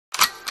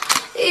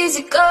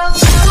easy go.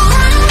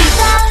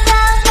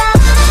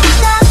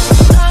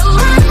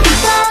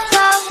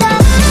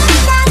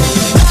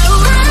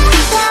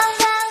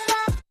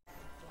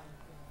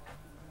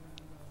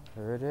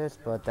 There it is,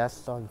 but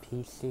that's on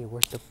PC.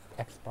 Where's the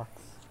Xbox?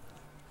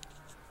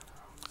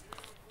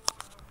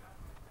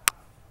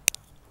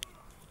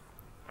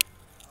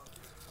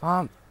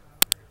 Mom!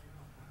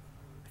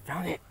 I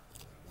found it!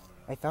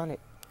 I found it!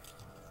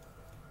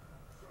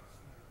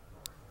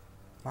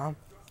 Mom?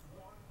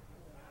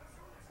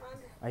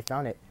 I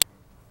found it.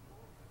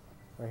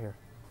 Right here.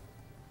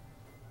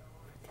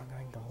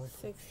 $59.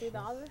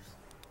 $60?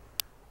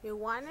 You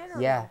want it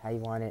or Yeah, no? I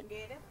want it.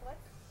 Get it? What?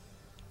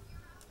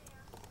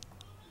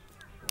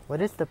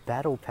 What is the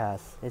battle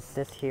pass? It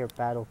says here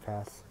battle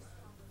pass.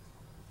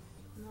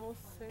 No,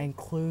 sir.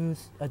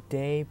 Includes a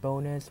day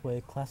bonus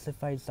with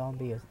classified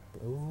zombie.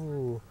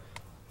 Ooh.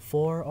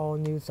 4 all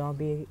new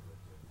zombie,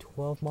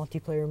 12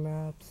 multiplayer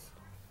maps.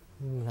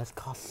 That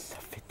costs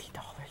 $50.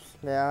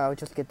 Yeah, I'll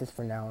just get this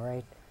for now,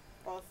 right?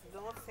 Oh,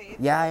 don't say it.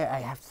 Yeah, I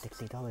have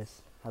 $60.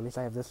 At least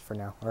I have this for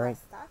now, alright?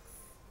 Tax?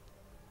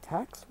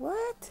 Tax?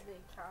 What? They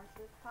charge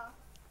you tax?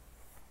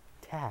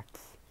 Tax.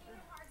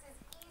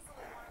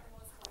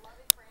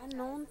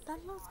 No, están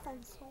los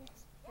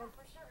consoles.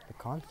 The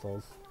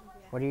consoles?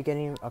 What are you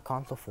getting a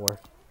console for?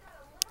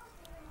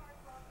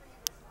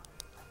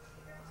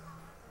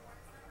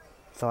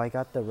 So I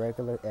got the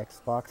regular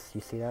Xbox,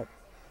 you see that?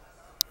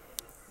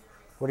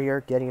 What are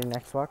you getting an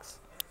Xbox?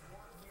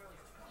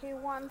 He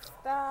wants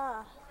the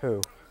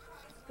Who?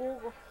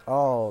 Google.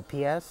 Oh,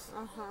 PS?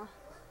 Uh-huh.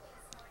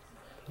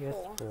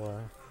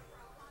 PS4.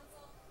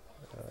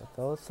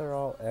 Those are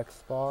all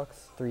Xbox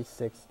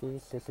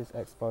 360s. This is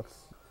Xbox,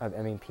 I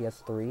mean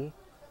PS3.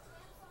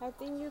 I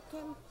think you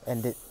can.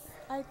 And it,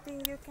 I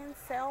think you can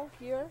sell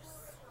yours,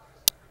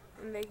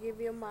 and they give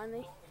you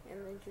money, and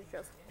then you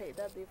just pay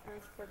the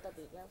difference for the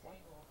bigger one.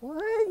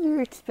 what? You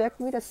expect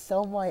me to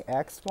sell my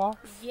Xbox?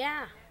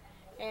 Yeah,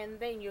 and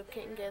then you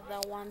can get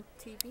the one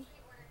TV.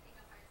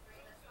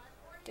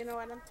 You know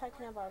what I'm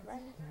talking about,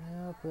 right?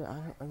 Yeah, but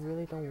I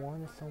really don't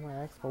want to sell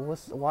my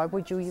Xbox. Why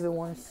would you even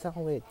want to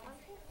sell it?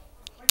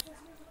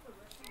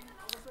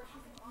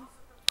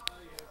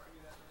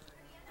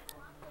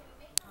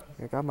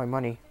 I got my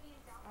money.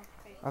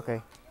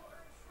 Okay.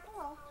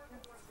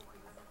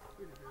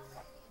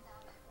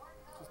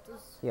 Just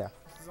this? Yeah.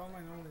 This is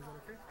online only, is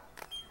that okay?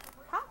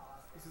 Huh?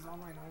 This is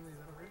online only, is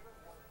that okay?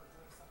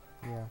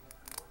 Yeah.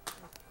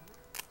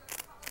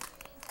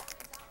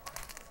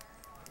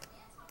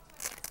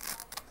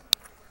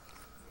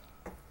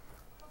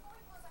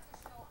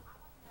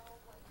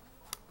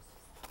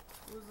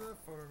 Who's that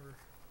phone number?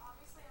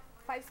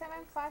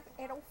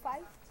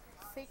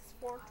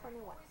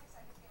 575-805-6421.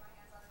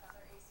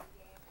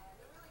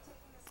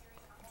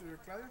 To your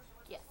Claudia?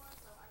 Yes.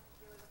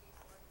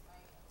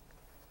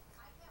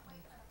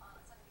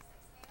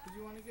 Did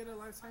you want to get a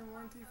lifetime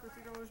warranty for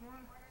 $3 more?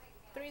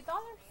 $3?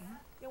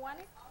 You want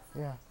it?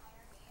 Yeah.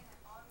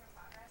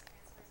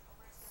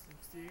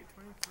 68.23.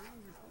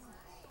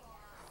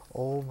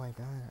 Oh my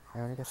god. I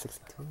only got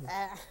 62.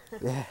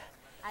 Yeah.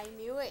 I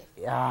knew it.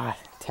 Yeah.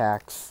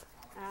 Tax.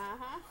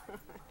 Uh-huh.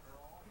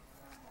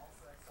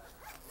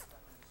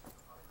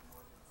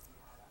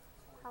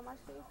 How much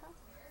do you have?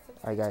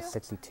 I got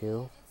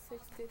 62.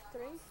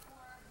 63?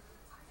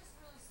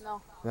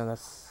 No, No,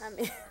 that's. I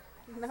mean,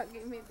 no,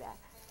 give me that.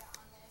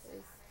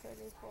 It's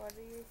 30,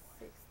 40,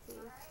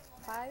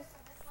 65.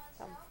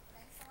 Some.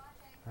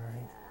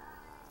 Alright.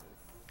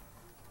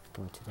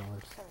 Give me $2.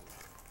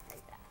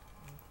 Like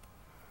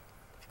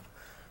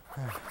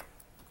that.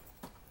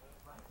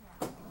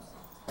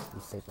 You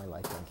saved my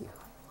life, thank you.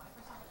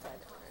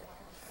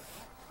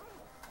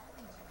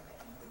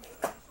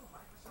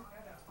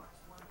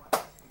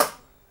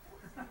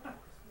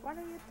 What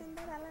do you think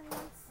that Alan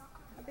wants?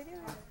 A video?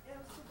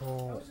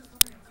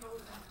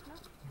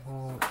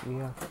 Well,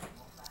 yeah.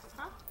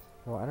 Huh?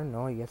 Well, I don't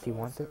know. I guess he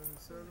wants it.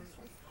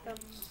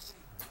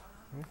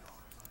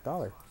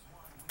 $1.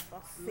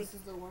 This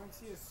is the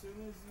warranty. As soon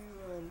as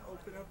you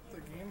open up the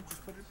game,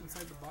 just put it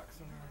inside the box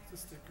and it's a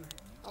sticker.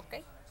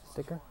 Okay.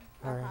 Sticker?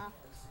 Alright.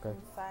 Okay.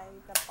 Inside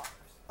the box.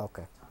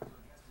 Okay.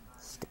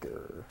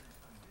 Sticker.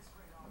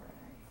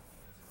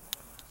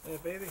 And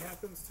if anything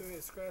happens to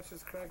it,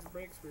 scratches, cracks,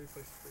 breaks, we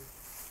replace it for you.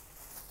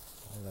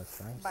 Oh, that's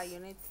nice. But you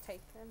need to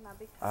take it, not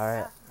because.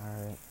 Alright,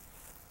 alright.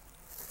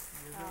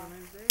 You guys have a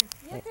nice day.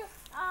 You too.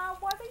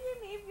 What do you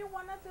need? You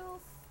wanna do?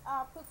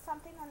 Put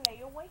something on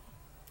layaway?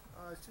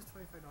 It's just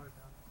 $25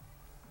 down.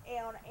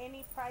 Or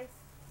any price,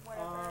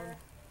 whatever.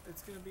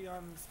 It's gonna be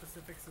on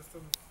specific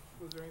systems.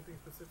 Was there anything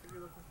specific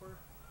you're looking for?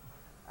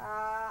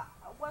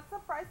 What's the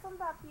price on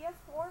the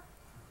PS4?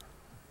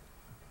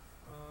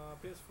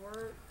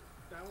 PS4,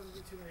 that would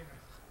be $299.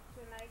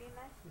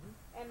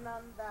 $299. And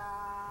on the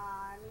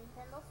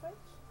Nintendo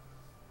Switch?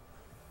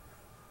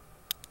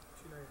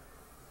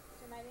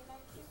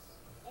 $299 too.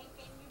 And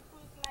can you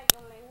put like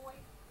on layaway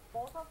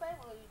both of them,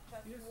 or you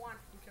just Yes, one?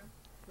 you can.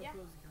 Both Yeah. of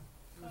those you can. It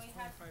was So you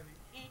have 25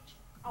 each. each.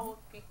 Oh,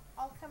 okay.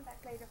 I'll come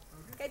back later.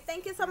 Okay,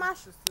 thank you so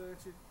much. Just to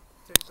let you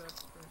take that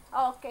first.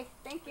 Oh, okay.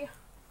 Thank you.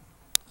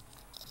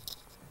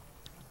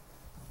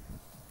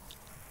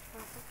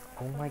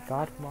 Oh my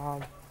god,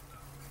 Mom.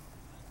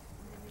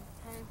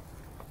 Anytime.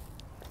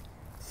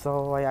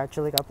 So I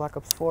actually got Black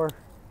Ops 4.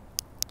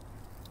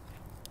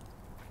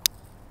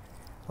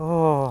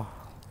 Oh.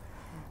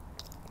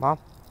 Mom,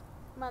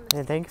 Mande.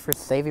 and thank you for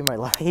saving my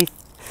life.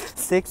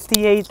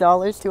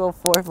 $68 to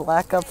afford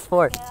Black Ops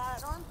 4. Te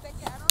quedaron $3.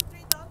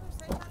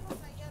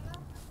 Échalos ahí al lado.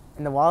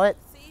 In the wallet?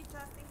 Sí, just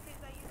in case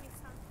that you need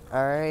something.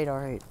 Alright,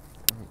 alright.